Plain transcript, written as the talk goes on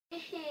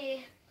here?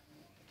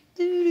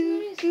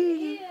 Doo Who's doo.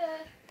 here?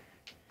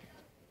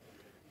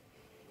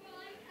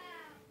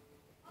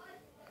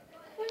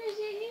 What is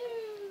it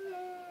here?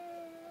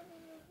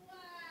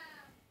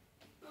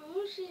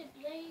 Oh, shit,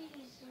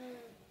 blazing.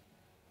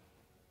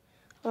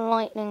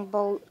 Lightning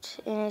bolt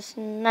in its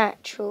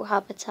natural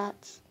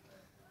habitat.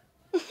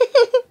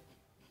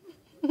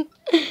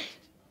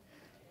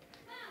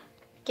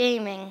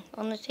 Gaming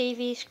on the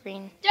TV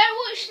screen. Don't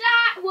watch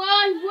that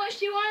one. Watch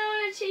the one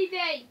on the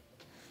TV.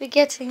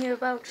 Forgetting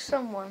about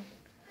someone.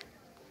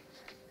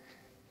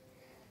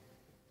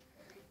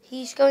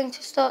 He's going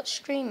to start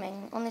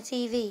streaming on the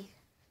TV.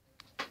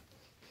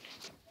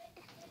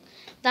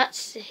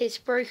 That's his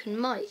broken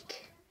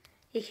mic.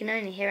 He can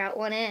only hear out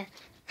one ear.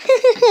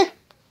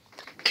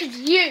 Because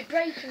you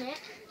breaking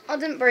it. I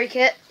didn't break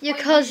it. Your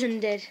cousin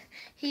did.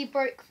 He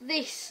broke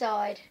this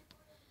side.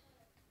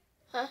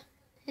 Huh?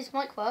 His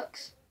mic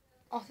works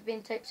after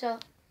being taped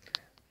up.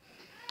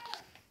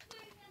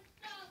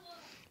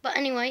 But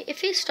anyway, if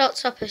he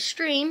starts up a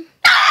stream,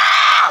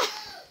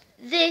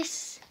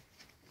 this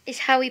is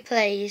how he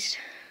plays.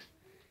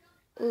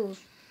 Ooh.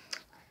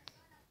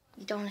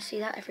 You don't want to see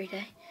that every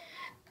day.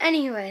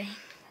 Anyway.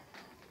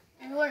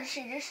 You want to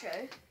see this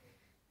though?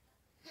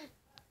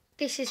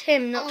 This is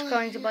him not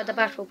going to buy the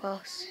battle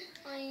pass.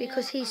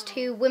 Because he's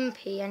too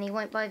wimpy and he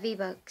won't buy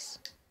V-Bucks.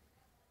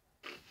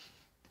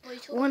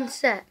 One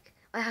sec.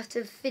 I have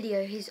to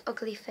video his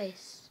ugly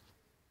face.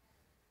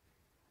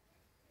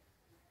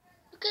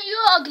 Look at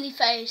your ugly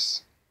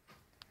face.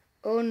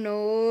 Oh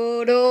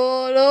no,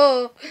 no,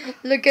 no.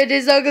 Look at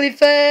his ugly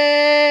face.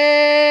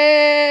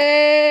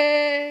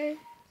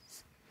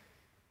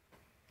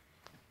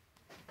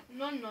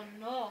 No, no,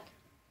 no.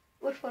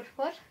 What?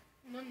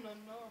 No, no,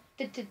 no.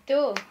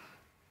 Do.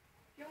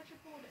 You're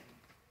recording.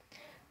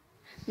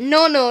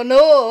 No, no,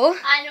 no.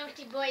 I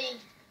naughty boy.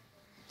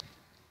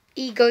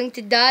 He going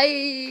to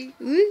die.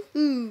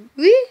 Woo-hoo,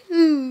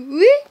 woo-hoo,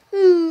 woo-hoo,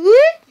 You're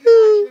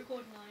woo-hoo.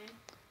 recording, are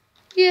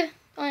you? Yeah,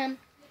 I am.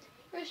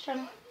 Where's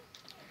channel?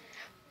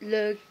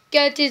 Look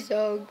at his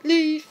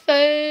ugly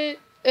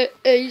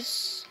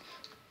face.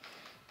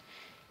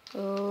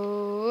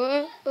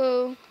 Oh,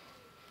 oh,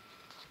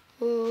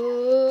 oh,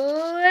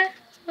 oh,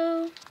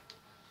 oh,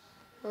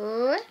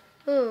 oh,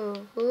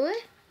 oh,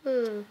 oh,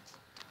 oh.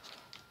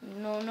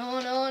 No, no,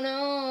 no,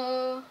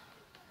 no.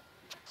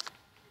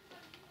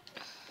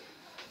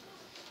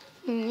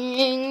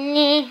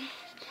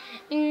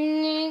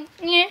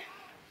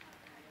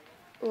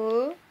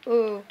 Oh,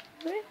 oh.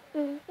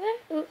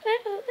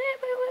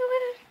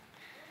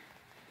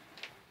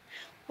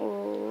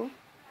 Oh.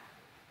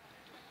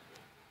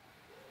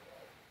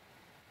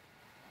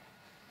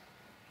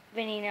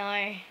 Vinny,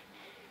 no.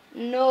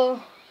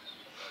 No.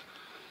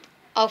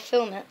 I'll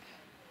film it.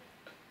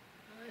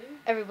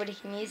 Everybody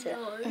can use it.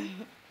 No.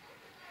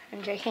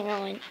 I'm joking, I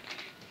won't.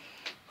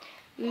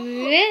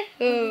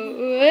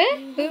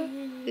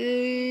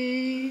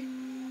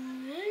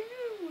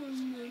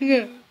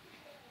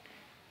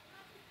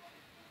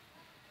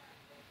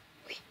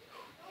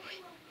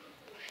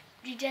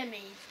 You dare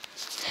me?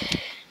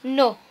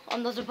 No,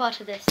 I'm not a part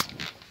of this.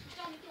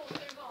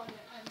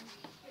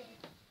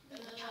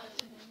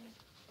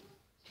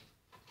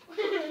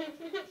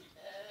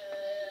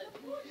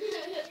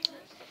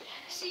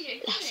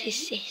 That's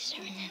his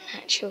sister in a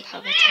natural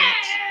habitat.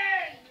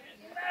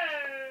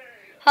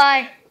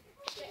 Hi.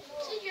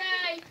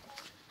 CJ!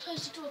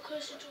 Close the door,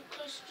 close the door,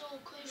 close the door,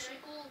 close the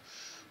door,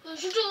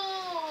 close the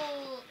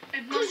door!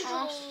 If Mum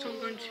asks, I'm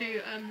going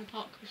to the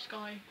park with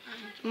Sky. And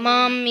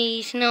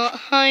Mummy's not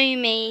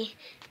homey.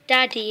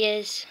 Daddy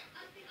is.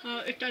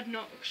 if Dad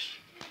knocks,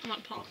 I'm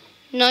at the park.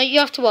 No, you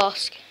have to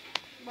ask.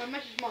 My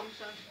message Mum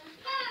says,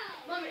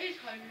 Mum is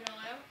home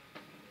now.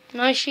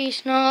 No,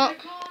 she's not.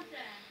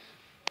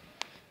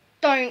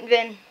 Don't,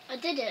 Vin. I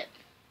did it.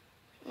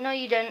 No,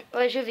 you don't.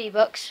 Where's your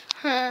V-Bucks?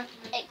 Huh.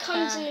 It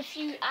comes in a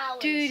few hours.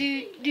 Do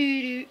do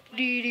do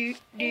do do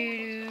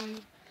do.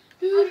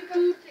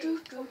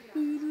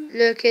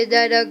 Look at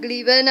that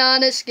ugly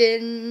banana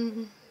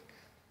skin.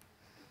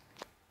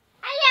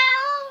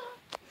 Hello!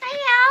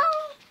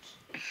 Hello!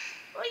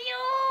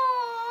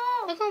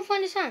 Hello! I can't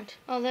find his hand.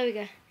 Oh, there we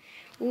go.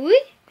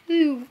 Wee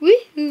hoo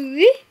wee hoo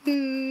wee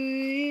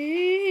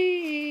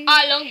hoo.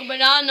 I long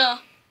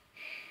banana.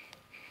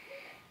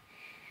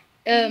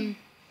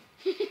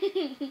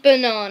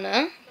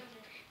 Banana.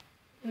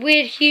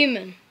 Weird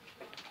human.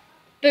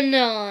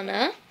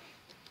 Banana.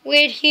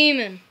 Weird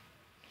human.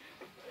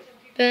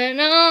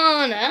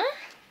 Banana.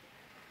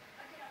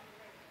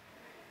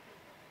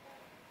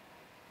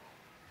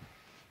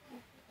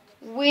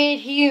 Weird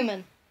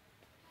human.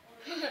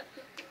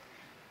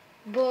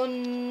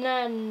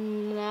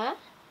 Banana.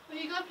 Are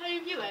you going to play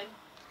a viewing?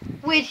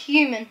 Weird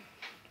human.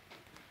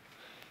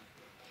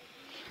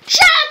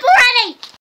 Shut up already!